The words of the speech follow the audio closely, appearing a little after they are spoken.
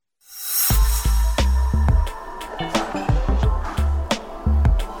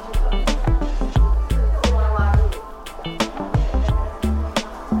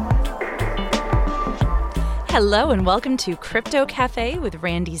Hello and welcome to Crypto Cafe with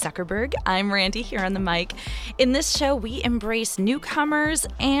Randi Zuckerberg. I'm Randi here on the mic. In this show, we embrace newcomers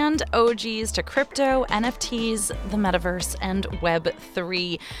and OGs to crypto, NFTs, the metaverse, and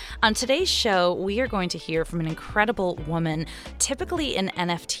Web3. On today's show, we are going to hear from an incredible woman. Typically in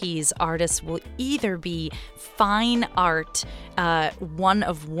NFTs, artists will either be fine art,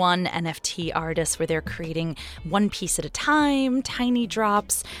 one-of-one NFT artists where they're creating one piece at a time, tiny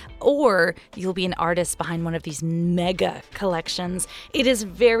drops, or you'll be an artist behind one of these mega collections. It is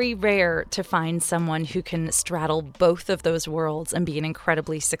very rare to find someone who can straddle both of those worlds and be an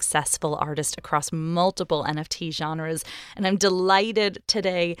incredibly successful artist across multiple NFT genres. And I'm delighted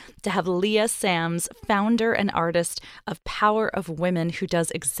today to have Leah Sams, founder and artist of Power of Women, who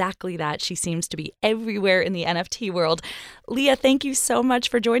does exactly that. She seems to be everywhere in the NFT world. Leah, thank you so much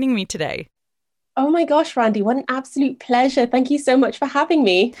for joining me today. Oh my gosh, Randi, what an absolute pleasure. Thank you so much for having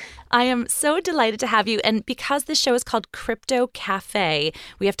me. I am so delighted to have you. And because this show is called Crypto Cafe,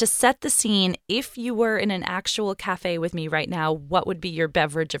 we have to set the scene. If you were in an actual cafe with me right now, what would be your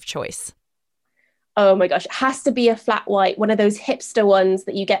beverage of choice? Oh my gosh, it has to be a flat white, one of those hipster ones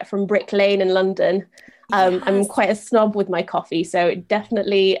that you get from Brick Lane in London. Yes. I'm quite a snob with my coffee, so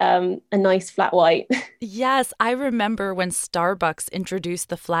definitely a nice flat white. Yes, I remember when Starbucks introduced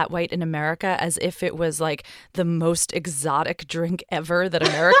the flat white in America as if it was like the most exotic drink ever that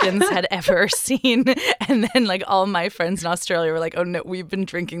Americans had ever seen. And then like all my friends in Australia were like, oh no, we've been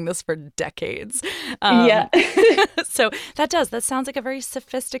drinking this for decades. Yeah. So that sounds like a very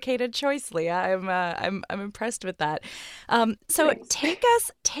sophisticated choice, Leah. I'm impressed with that. So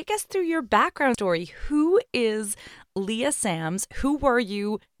Thanks. take us through your background story. Who is Leah Sams? Who were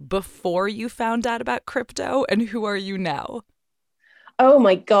you before you found out about crypto, and who are you now? Oh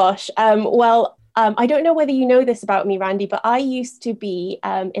my gosh. I don't know whether you know this about me, Randi, but I used to be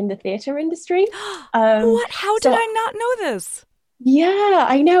in the theatre industry. What? How did I not know this? Yeah,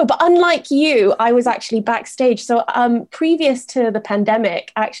 I know. But unlike you, I was actually backstage. So previous to the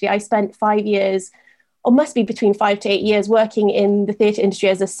pandemic, actually, I spent 5 years, or must be between 5 to 8 years, working in the theatre industry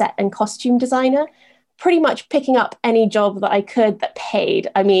as a set and costume designer, pretty much picking up any job that I could that paid.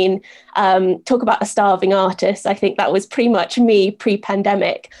 I mean, talk about a starving artist. I think that was pretty much me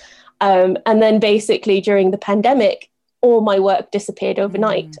pre-pandemic. And then basically during the pandemic, all my work disappeared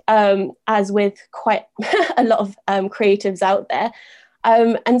overnight, as with quite a lot of creatives out there.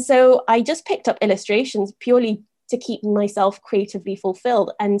 And so I just picked up illustrations purely to keep myself creatively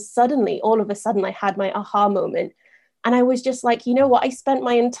fulfilled. And suddenly, all of a sudden, I had my aha moment. And I was just like, you know what? I spent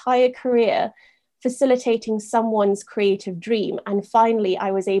my entire career facilitating someone's creative dream. And finally, I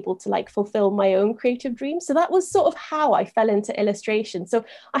was able to like fulfill my own creative dream. So that was sort of how I fell into illustration. So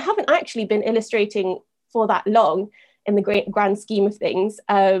I haven't actually been illustrating for that long in the grand scheme of things.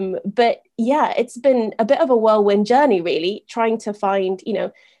 But yeah, it's been a bit of a whirlwind journey, really, trying to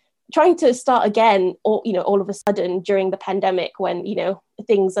start again, or, all of a sudden during the pandemic when,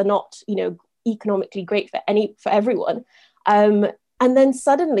 things are not, economically great for everyone. And then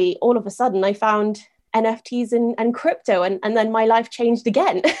suddenly, all of a sudden, I found NFTs and crypto, and then my life changed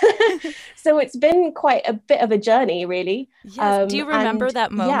again. So it's been quite a bit of a journey, really. Yes. Do you remember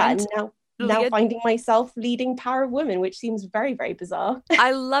that moment? Yeah, now finding myself leading Power of Women, which seems very, very bizarre.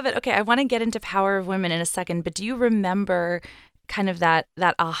 I love it. Okay, I want to get into Power of Women in a second, but do you remember kind of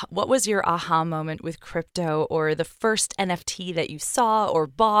what was your aha moment with crypto, or the first NFT that you saw or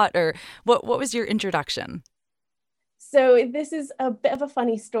bought, or what was your introduction? So this is a bit of a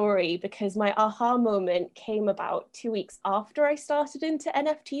funny story because my aha moment came about 2 weeks after I started into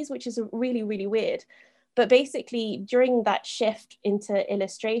NFTs, which is really, really weird. But basically, during that shift into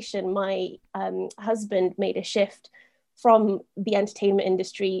illustration, my husband made a shift from the entertainment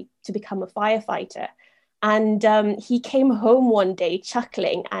industry to become a firefighter. And he came home one day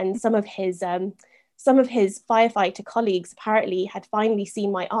chuckling, and some of his firefighter colleagues apparently had finally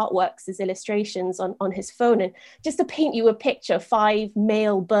seen my artworks as illustrations on his phone. And just to paint you a picture, 5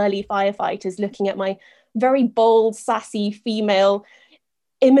 male burly firefighters looking at my very bold, sassy female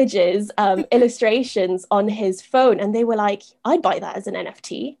images, illustrations on his phone. And they were like, I'd buy that as an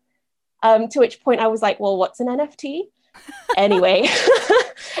NFT. To which point I was like, well, what's an NFT? Anyway,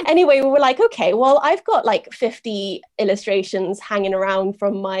 we were like, okay, well, I've got like 50 illustrations hanging around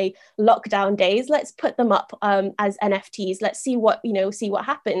from my lockdown days. Let's put them up as NFTs. Let's see what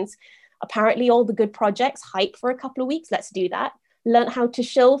happens. Apparently all the good projects hype for a couple of weeks. Let's do that. Learned how to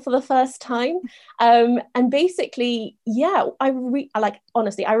shill for the first time. And basically, yeah,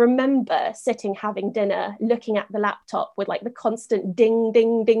 honestly, I remember sitting having dinner, looking at the laptop with like the constant ding,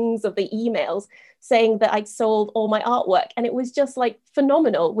 ding, dings of the emails saying that I'd sold all my artwork. And it was just like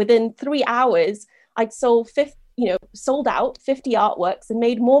phenomenal. Within 3 hours, I'd sold out 50 artworks and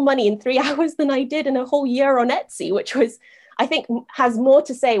made more money in 3 hours than I did in a whole year on Etsy, which was, I think, has more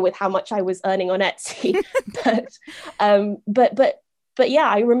to say with how much I was earning on Etsy. but yeah,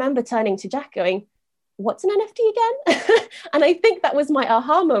 I remember turning to Jack going, what's an NFT again? And I think that was my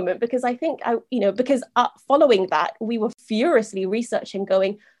aha moment, because I think following that, we were furiously researching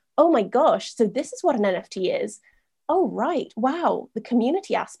going, oh my gosh, so this is what an NFT is. Oh, right. Wow. The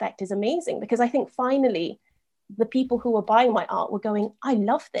community aspect is amazing, because I think finally the people who were buying my art were going, I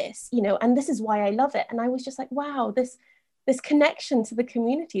love this, and this is why I love it. And I was just like, wow, this connection to the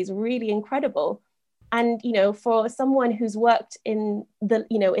community is really incredible. And, for someone who's worked in the,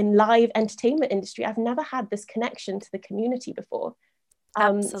 in live entertainment industry, I've never had this connection to the community before.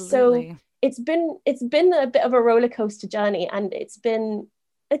 Absolutely. So it's been a bit of a roller coaster journey, and it's been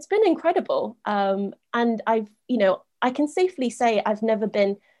incredible. And I can safely say I've never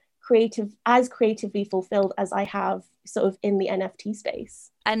been as creatively fulfilled as I have sort of in the NFT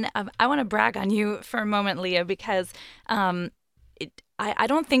space. And I want to brag on you for a moment, Leah, because I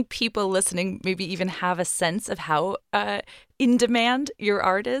don't think people listening maybe even have a sense of how in demand your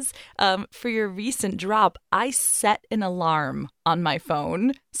art is. For your recent drop, I set an alarm on my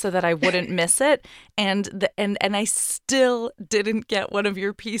phone so that I wouldn't miss it, and I still didn't get one of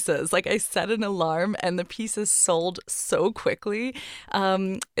your pieces. Like, I set an alarm, and the pieces sold so quickly.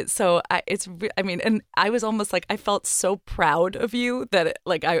 And I was almost like, I felt so proud of you that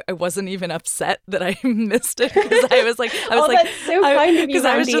I wasn't even upset that I missed it, because I was like, that's so kind of you,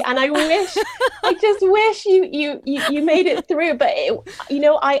 Randi. And I just wish you made it through. But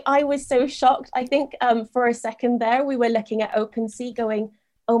I was so shocked. I think for a second there, we were looking at OpenSea going,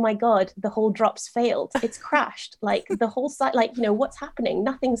 oh my God, the whole drop's failed. It's crashed. Like, the whole site, what's happening?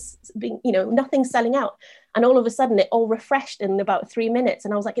 Nothing's selling out. And all of a sudden it all refreshed in about 3 minutes.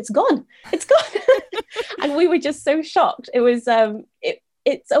 And I was like, it's gone. And we were just so shocked. It was,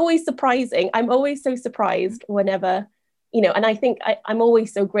 it's always surprising. I'm always so surprised whenever, and I think I'm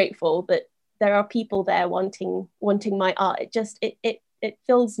always so grateful that there are people there wanting my art. It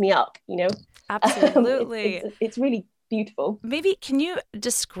fills me up, Absolutely. It's really beautiful. Maybe can you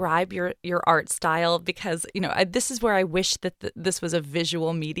describe your art style? Because this is where I wish that this was a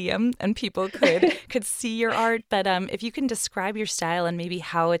visual medium and people could see your art. But if you can describe your style and maybe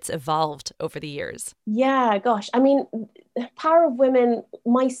how it's evolved over the years. Yeah, gosh. I mean, Power of Women,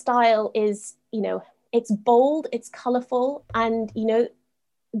 my style is, it's bold, it's colorful, and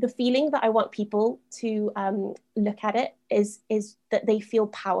the feeling that I want people to look at it is that they feel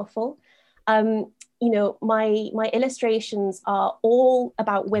powerful. My illustrations are all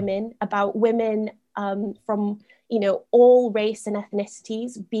about women from, all race and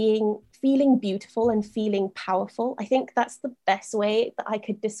ethnicities feeling beautiful and feeling powerful. I think that's the best way that I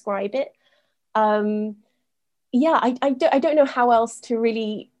could describe it. I don't know how else to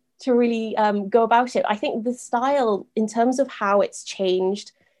really go about it. I think the style, in terms of how it's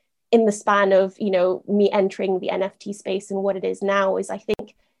changed in the span of, me entering the NFT space and what it is now, is I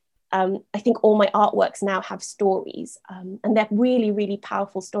think all my artworks now have stories, and they're really, really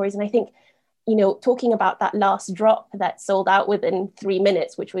powerful stories. And I think, talking about that last drop that sold out within 3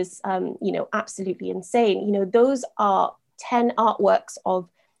 minutes, which was, absolutely insane. Those are 10 artworks of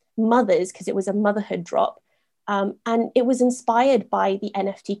mothers, because it was a motherhood drop. And it was inspired by the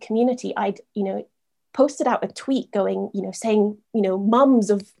NFT community. I'd, posted out a tweet going, saying, mums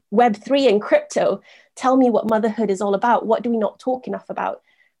of Web3 and crypto, tell me what motherhood is all about. What do we not talk enough about?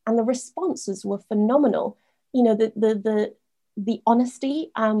 And the responses were phenomenal. The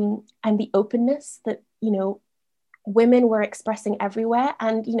honesty and the openness that, women were expressing everywhere.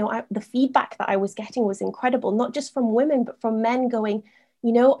 And, the feedback that I was getting was incredible, not just from women, but from men going,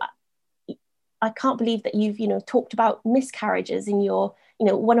 I can't believe that you've, talked about miscarriages in your,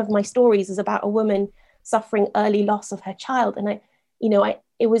 one of my stories is about a woman suffering early loss of her child. And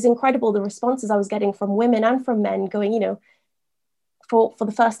it was incredible, the responses I was getting from women and from men going, for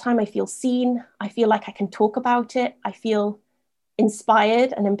the first time, I feel seen. I feel like I can talk about it. I feel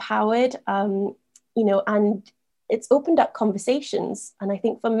inspired and empowered, and it's opened up conversations. And I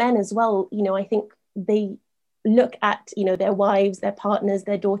think for men as well, I think they look at, their wives, their partners,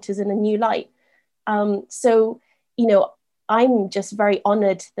 their daughters in a new light. I'm just very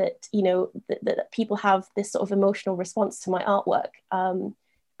honored that, that people have this sort of emotional response to my artwork.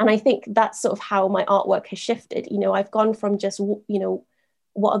 And I think that's sort of how my artwork has shifted. I've gone from just,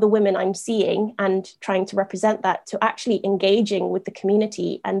 what are the women I'm seeing and trying to represent that, to actually engaging with the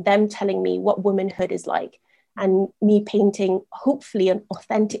community and them telling me what womanhood is like, and me painting hopefully an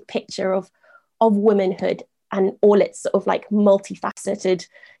authentic picture of womanhood and all its sort of like multifaceted,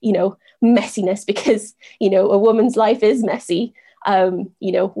 messiness, because, a woman's life is messy.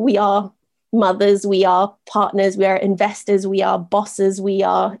 We are mothers, we are partners, we are investors, we are bosses, we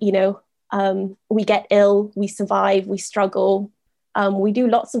are, we get ill, we survive, we struggle, we do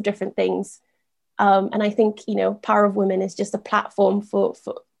lots of different things. And I think, Power of Women is just a platform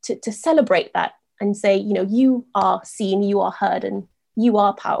to celebrate that and say, you are seen, you are heard, and you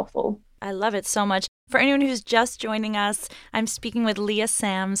are powerful. I love it so much. For anyone who's just joining us, I'm speaking with Leah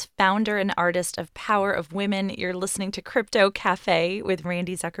Sams, founder and artist of Power of Women. You're listening to Crypto Cafe with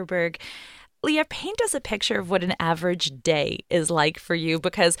Randi Zuckerberg. Leah, paint us a picture of what an average day is like for you,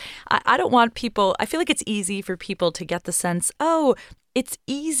 because I don't want people, I feel like it's easy for people to get the sense, oh, it's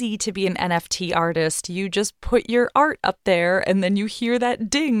easy to be an NFT artist. You just put your art up there and then you hear that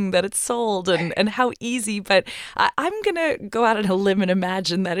ding that it's sold and how easy. But I'm going to go out on a limb and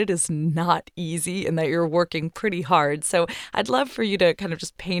imagine that it is not easy and that you're working pretty hard. So I'd love for you to kind of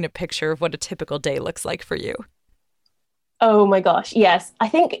just paint a picture of what a typical day looks like for you. Oh my gosh, yes. I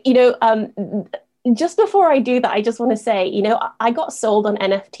think, just before I do that, I just want to say, I got sold on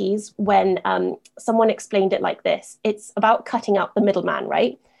NFTs when someone explained it like this. It's about cutting out the middleman,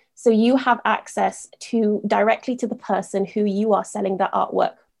 right? So you have access directly to the person who you are selling that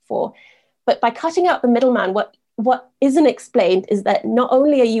artwork for. But by cutting out the middleman, what isn't explained is that not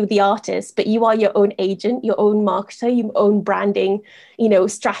only are you the artist, but you are your own agent, your own marketer, your own branding,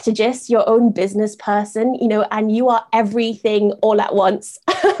 strategist, your own business person, and you are everything all at once.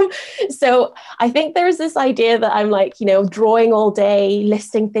 So I think there's this idea that I'm like, drawing all day,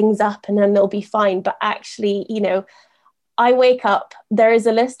 listing things up, and then they'll be fine. But actually, I wake up, there is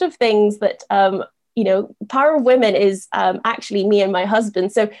a list of things that, Power of Women is actually me and my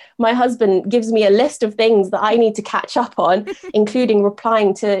husband. So my husband gives me a list of things that I need to catch up on, including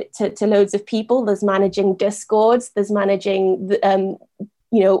replying to loads of people. There's managing Discords, there's managing, trying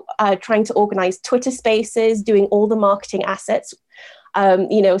to organize Twitter spaces, doing all the marketing assets.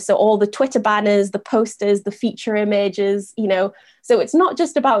 So all the Twitter banners, the posters, the feature images, so it's not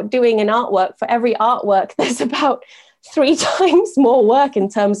just about doing an artwork. For every artwork, there's about 3 times more work in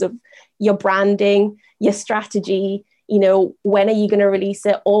terms of your branding, your strategy, when are you going to release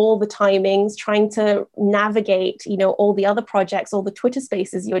it, all the timings, trying to navigate, all the other projects, all the Twitter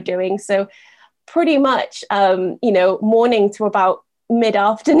spaces you're doing. So pretty much, morning to about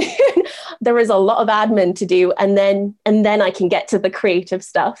mid-afternoon, there is a lot of admin to do. And then I can get to the creative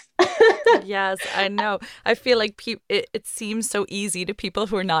stuff. Yes, I know. I feel like it seems so easy to people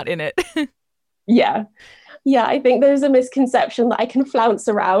who are not in it. Yeah, I think there's a misconception that I can flounce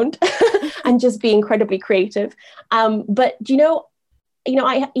around and just be incredibly creative. But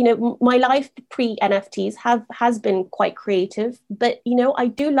my life pre NFTs has been quite creative. But I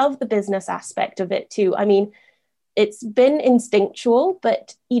do love the business aspect of it too. I mean, it's been instinctual,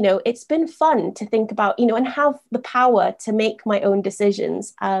 but it's been fun to think about, and have the power to make my own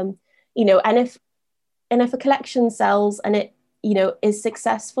decisions. And if a collection sells and it is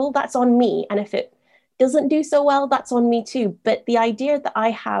successful, that's on me. And if it doesn't do so well, that's on me too. But the idea that I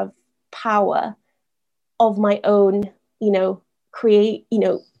have power of my own,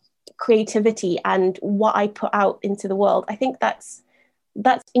 creativity and what I put out into the world, I think that's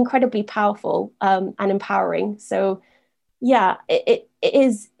incredibly powerful and empowering. So yeah, it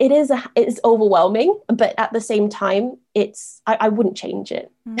is overwhelming, but at the same time, I wouldn't change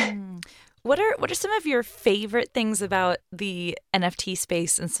it. What are some of your favorite things about the NFT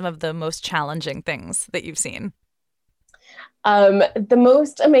space and some of the most challenging things that you've seen? The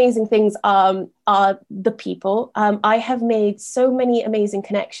most amazing things are the people. I have made so many amazing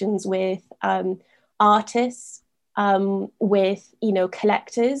connections with artists, with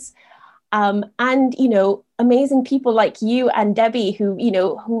collectors, and amazing people like you and Debbie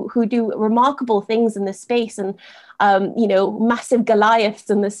who do remarkable things in this space, and massive Goliaths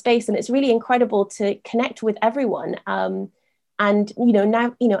in this space. And it's really incredible to connect with everyone. And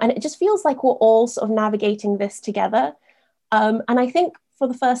now and it just feels like we're all sort of navigating this together. And I think for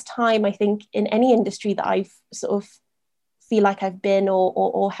the first time, I think in any industry that I've sort of feel like I've been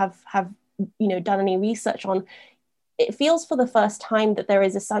or have done any research on, it feels for the first time that there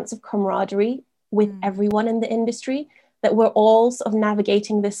is a sense of camaraderie with everyone in the industry, that we're all sort of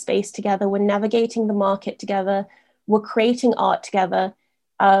navigating this space together. We're navigating the market together. We're creating art together.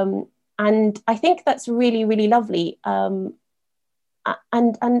 And I think that's really, really lovely and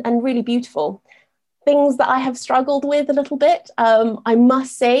really beautiful. Things that I have struggled with a little bit, I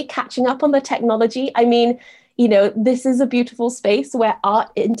must say, catching up on the technology. I mean, this is a beautiful space where art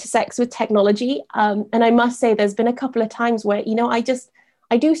intersects with technology. And I must say, there's been a couple of times where,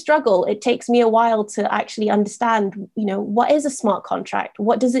 I do struggle. It takes me a while to actually understand, what is a smart contract?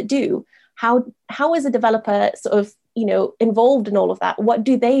 What does it do? How is a developer sort of, involved in all of that? What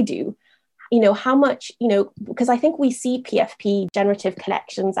do they do? How much, because I think we see PFP generative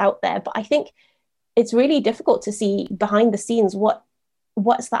collections out there, but I think it's really difficult to see behind the scenes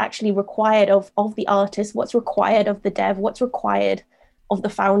what's actually required of the artist, what's required of the dev, what's required of the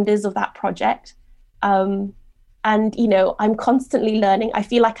founders of that project. And, I'm constantly learning. I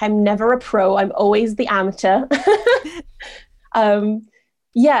feel like I'm never a pro. I'm always the amateur.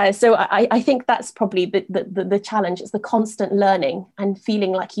 So I think that's probably the challenge. It's the constant learning and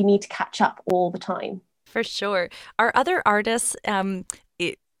feeling like you need to catch up all the time. For sure. Are other artists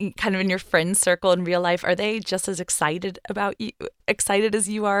kind of in your friend circle in real life, are they just as excited as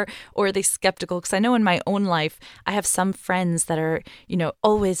you are, or are they skeptical? Because I know in my own life, I have some friends that are,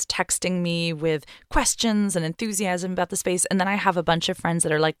 always texting me with questions and enthusiasm about the space. And then I have a bunch of friends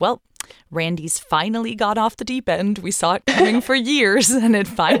that are like, well, Randi's finally got off the deep end. We saw it coming for years and it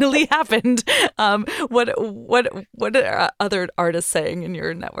finally happened. What are other artists saying in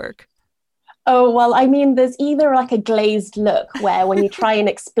your network? Oh, well, I mean, there's either like a glazed look where when you try and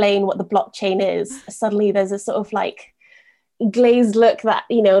explain what the blockchain is, suddenly there's a sort of like glazed look that,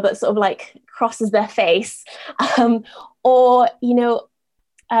 that sort of like crosses their face. Or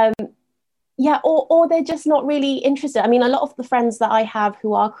they're just not really interested. I mean, a lot of the friends that I have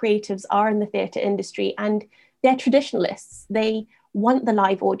who are creatives are in the theatre industry, and they're traditionalists. They want the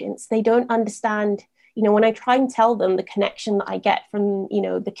live audience. They don't understand, when I try and tell them the connection that I get from,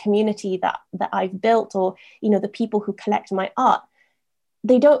 the community that I've built, or, the people who collect my art,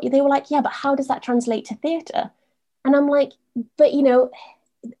 they were like, yeah, but how does that translate to theatre? And I'm like, but,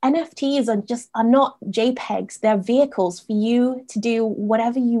 NFTs are not JPEGs. They're vehicles for you to do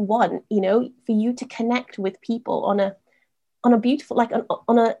whatever you want, for you to connect with people on a beautiful, like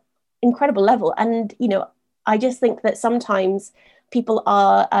on a incredible level. And, I just think that sometimes people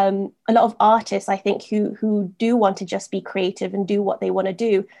are, a lot of artists, I think, who do want to just be creative and do what they want to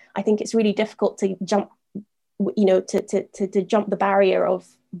do. I think it's really difficult to jump, to jump the barrier of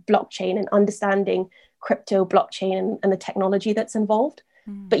blockchain and understanding crypto, blockchain, and the technology that's involved.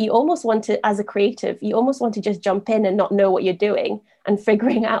 But you almost want to, as a creative, you almost want to just jump in and not know what you're doing and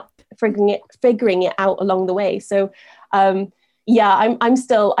figuring it out along the way. So, I'm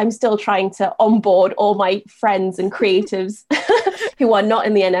still trying to onboard all my friends and creatives who are not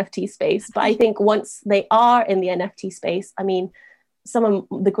in the NFT space. But I think once they are in the NFT space, I mean, some of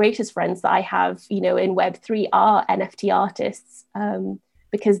the greatest friends that I have, in Web3 are NFT artists,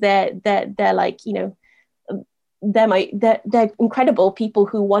 because they're like, they're incredible people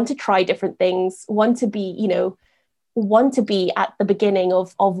who want to try different things, want to be at the beginning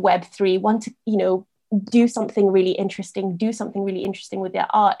of Web3, want to, do something really interesting with their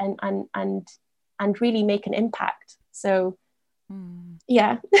art and really make an impact. So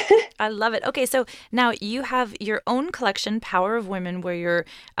yeah. I love it. Okay, so now you have your own collection, Power of Women, where you're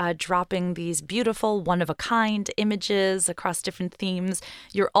dropping these beautiful, one-of-a-kind images across different themes.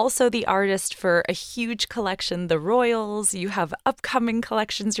 You're also the artist for a huge collection, The Royals. You have upcoming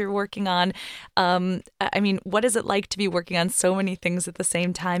collections you're working on. I mean, what is it like to be working on so many things at the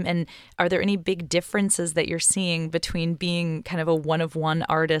same time? And are there any big differences that you're seeing between being kind of a one-of-one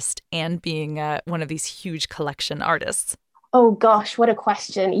artist and being one of these huge collection artists? Oh gosh, what a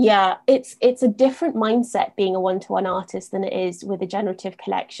question. Yeah, it's a different mindset being a one-to-one artist than it is with a generative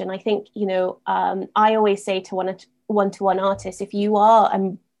collection. I think, I always say to one-to-one artists, if you are,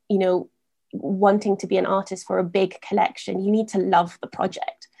 wanting to be an artist for a big collection, you need to love the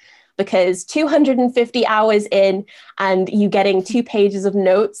project, because 250 hours in and you getting 2 pages of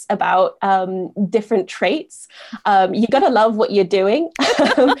notes about different traits, you got to love what you're doing.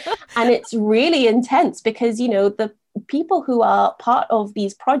 And it's really intense because, the people who are part of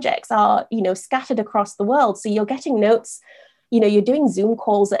these projects are, scattered across the world. So you're getting notes, you're doing Zoom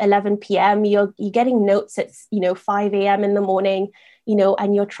calls at 11 p.m. You're getting notes at, 5 a.m. in the morning,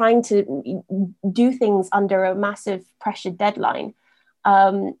 and you're trying to do things under a massive pressure deadline.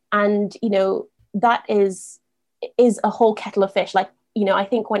 And, that is a whole kettle of fish. Like, I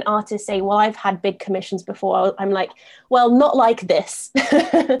think when artists say, well, I've had big commissions before, I'm like, well, not like this.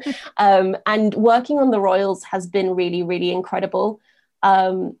 And working on The Royals has been really, really incredible.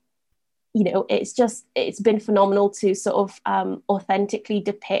 It's been phenomenal to sort of authentically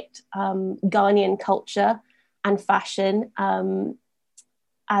depict Ghanaian culture and fashion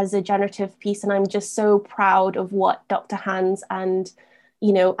as a generative piece. And I'm just so proud of what Dr. Hans and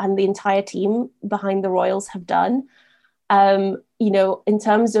the entire team behind The Royals have done. In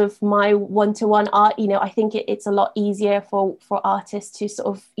terms of my one-to-one art, I think it's a lot easier for artists to sort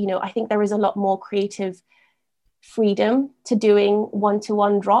of, I think there is a lot more creative freedom to doing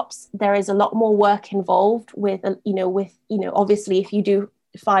one-to-one drops. There is a lot more work involved with obviously if you do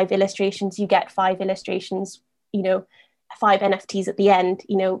 5 illustrations, you get 5 illustrations, 5 NFTs at the end.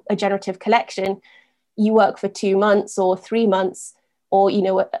 A generative collection, you work for 2 months or 3 months, or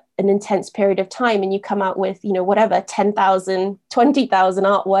an intense period of time, and you come out with whatever 10,000, 20,000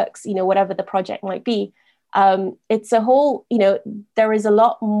 artworks, whatever the project might be. It's a whole, there is a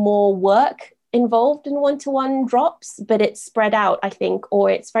lot more work involved in one-to-one drops, but it's spread out, I think, or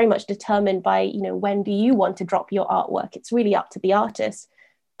it's very much determined by when do you want to drop your artwork. It's really up to the artist.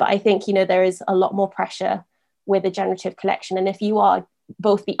 But I think there is a lot more pressure with a generative collection, and if you are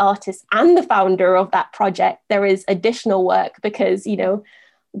both the artist and the founder of that project, there is additional work, because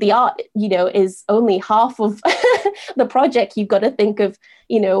the art is only half of the project. You've got to think of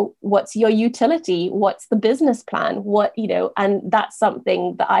what's your utility, what's the business plan, and that's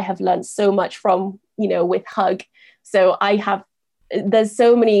something that I have learned so much from with Hug. So there's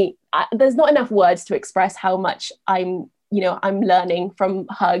not enough words to express how much I'm learning from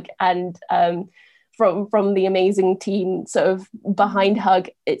Hug, and from the amazing team sort of behind Hug.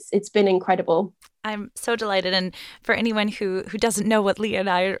 It's been incredible. I'm so delighted. And for anyone who doesn't know what Leah and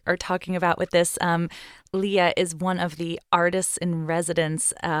I are talking about with this, Leah is one of the artists in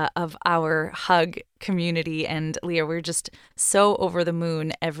residence of our Hug community. And Leah, we're just so over the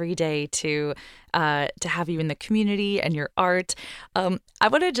moon every day to have you in the community and your art. I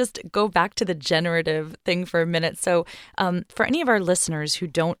want to just go back to the generative thing for a minute. So for any of our listeners who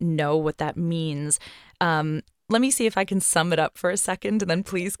don't know what that means, let me see if I can sum it up for a second, and then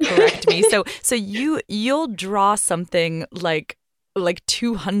please correct me. So you'll draw something like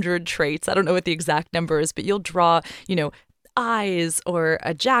 200 traits. I don't know what the exact number is, but you'll draw, eyes or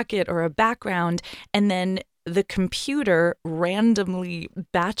a jacket or a background, and then the computer randomly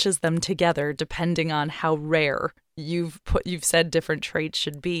batches them together depending on how rare you've said different traits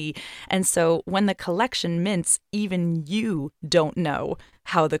should be. And so when the collection mints, even you don't know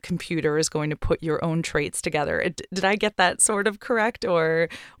how the computer is going to put your own traits together. Did I get that sort of correct, or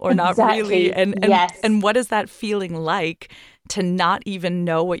not really? And yes. And what is that feeling like to not even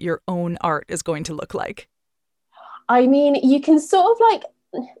know what your own art is going to look like? I mean, you can sort of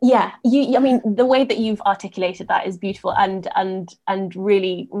I mean, the way that you've articulated that is beautiful and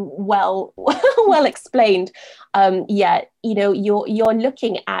really well explained. You're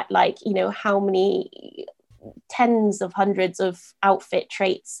looking at how many tens of hundreds of outfit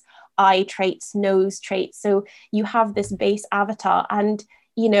traits, eye traits, nose traits. So you have this base avatar, and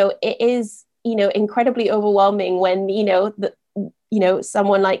it is incredibly overwhelming when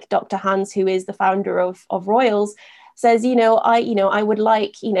someone like Dr. Hans, who is the founder of Royals, says, I would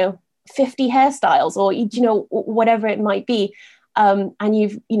like, 50 hairstyles, or, whatever it might be. And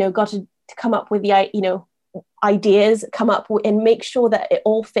you've, got to come up with the, ideas, and make sure that it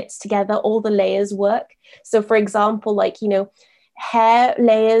all fits together, all the layers work. So for example, hair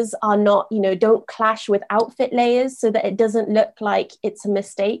layers are not, don't clash with outfit layers, so that it doesn't look like it's a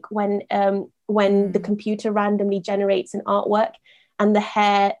mistake when the computer randomly generates an artwork and the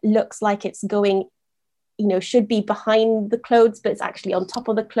hair looks like it's going, should be behind the clothes, but it's actually on top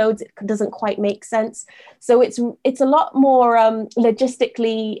of the clothes. It doesn't quite make sense. So it's a lot more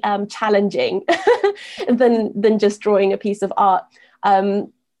logistically challenging than just drawing a piece of art.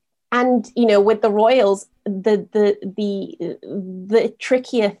 And with the Royals, the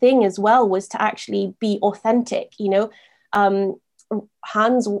trickier thing as well was to actually be authentic.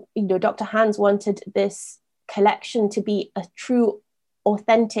 Hans, Dr. Hans wanted this collection to be a true,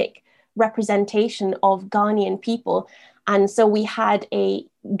 authentic representation of Ghanaian people. And so we had a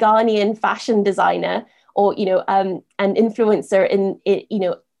Ghanaian fashion designer, or an influencer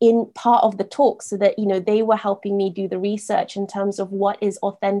in part of the talk, so that they were helping me do the research in terms of what is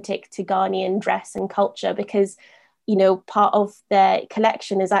authentic to Ghanaian dress and culture, because part of their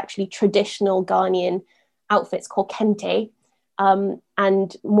collection is actually traditional Ghanaian outfits called kente,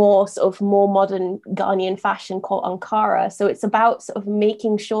 and more modern Ghanaian fashion called Ankara. So it's about sort of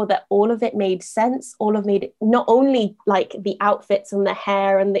making sure that all of it made sense, not only like the outfits and the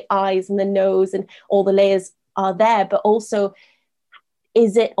hair and the eyes and the nose and all the layers are there, but also,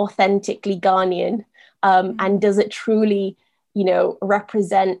 is it authentically Ghanaian? And does it truly,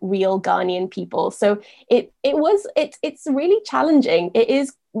 represent real Ghanaian people? So it's really challenging. It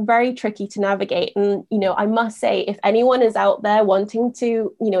is very tricky to navigate. And, I must say, if anyone is out there wanting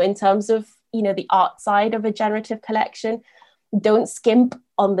to, in terms of, the art side of a generative collection, don't skimp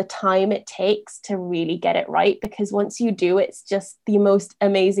on the time it takes to really get it right, because once you do, it's just the most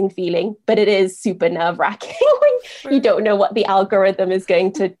amazing feeling, but it is super nerve-wracking when you don't know what the algorithm is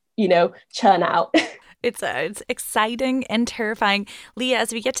going to, churn out. It's exciting and terrifying. Leah,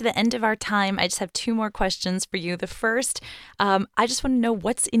 as we get to the end of our time, I just have two more questions for you. The first, I just want to know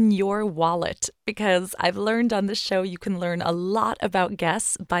what's in your wallet, because I've learned on this show you can learn a lot about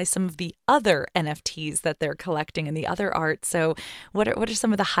guests by some of the other NFTs that they're collecting and the other art. So what are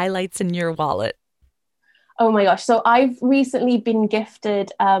some of the highlights in your wallet? Oh my gosh. So I've recently been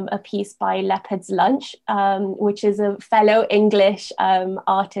gifted a piece by Leopard's Lunch, which is a fellow English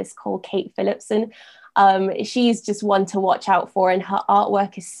artist called Kate Phillipson. She's just one to watch out for, and her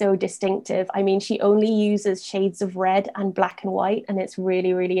artwork is so distinctive. I mean, she only uses shades of red and black and white, and it's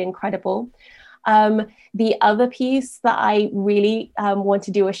really, really incredible. The other piece that I really want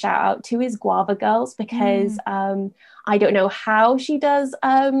to do a shout out to is Guava Girls, because I don't know how she does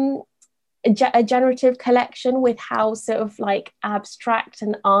a generative collection with how sort of like abstract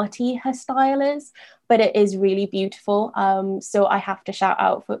and arty her style is, but it is really beautiful. So I have to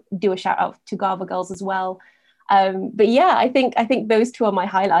do a shout out to Guava Girls as well. But yeah, I think those two are my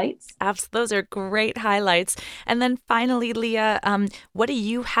highlights. Those are great highlights. And then finally, Leah, what do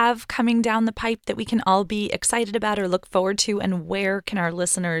you have coming down the pipe that we can all be excited about or look forward to? And where can our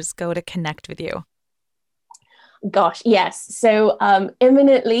listeners go to connect with you? Gosh, yes. So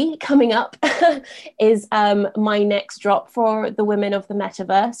imminently coming up is my next drop for the Women of the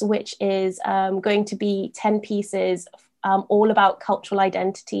Metaverse, which is going to be 10 pieces all about cultural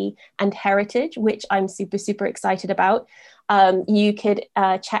identity and heritage, which I'm super, super excited about. You could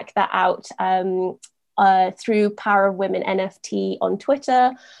check that out through Power of Women NFT on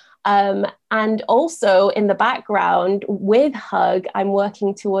Twitter. And also in the background with Hug, I'm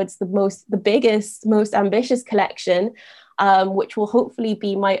working towards the biggest, most ambitious collection, which will hopefully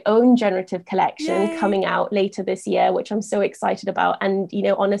be my own generative collection. Yay. Coming out later this year, which I'm so excited about. And,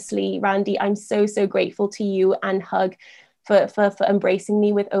 honestly, Randi, I'm so, so grateful to you and Hug for embracing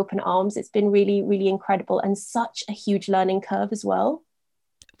me with open arms. It's been really, really incredible, and such a huge learning curve as well.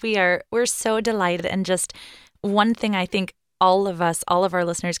 We're so delighted. And just one thing I think all of our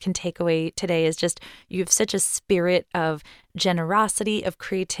listeners can take away today is just you have such a spirit of generosity, of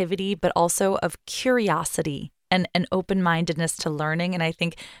creativity, but also of curiosity and an open-mindedness to learning. And I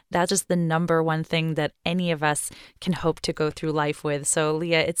think that's just the number one thing that any of us can hope to go through life with. So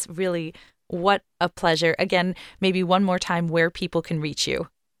Leah, it's really what a pleasure. Again, maybe one more time where people can reach you.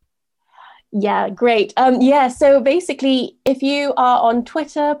 Yeah, great. So basically, if you are on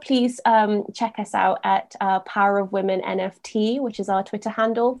Twitter, please check us out at Power of Women NFT, which is our Twitter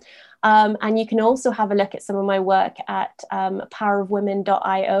handle. And you can also have a look at some of my work at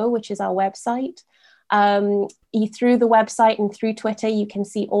powerofwomen.io, which is our website. Through the website and through Twitter, you can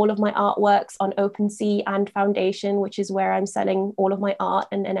see all of my artworks on OpenSea and Foundation, which is where I'm selling all of my art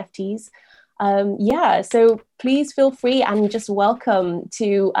and NFTs. So please feel free, and just welcome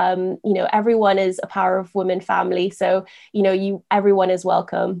to, everyone is a Power of Women family. So, everyone is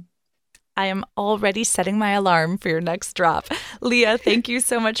welcome. I am already setting my alarm for your next drop. Leah, thank you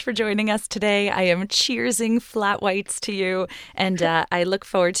so much for joining us today. I am cheersing flat whites to you, and I look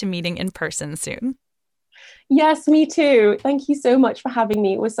forward to meeting in person soon. Yes, me too. Thank you so much for having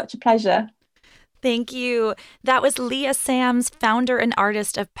me. It was such a pleasure. Thank you. That was Leah Sams, founder and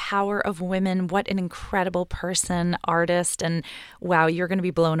artist of Power of Women. What an incredible person, artist. And wow, you're going to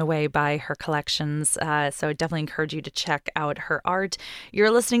be blown away by her collections. So I definitely encourage you to check out her art. You're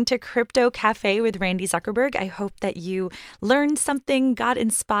listening to Crypto Cafe with Randi Zuckerberg. I hope that you learned something, got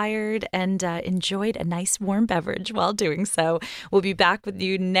inspired, and enjoyed a nice warm beverage while doing so. We'll be back with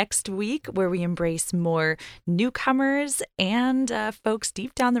you next week, where we embrace more newcomers and folks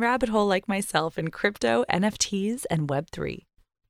deep down the rabbit hole like myself in crypto, NFTs, and Web3.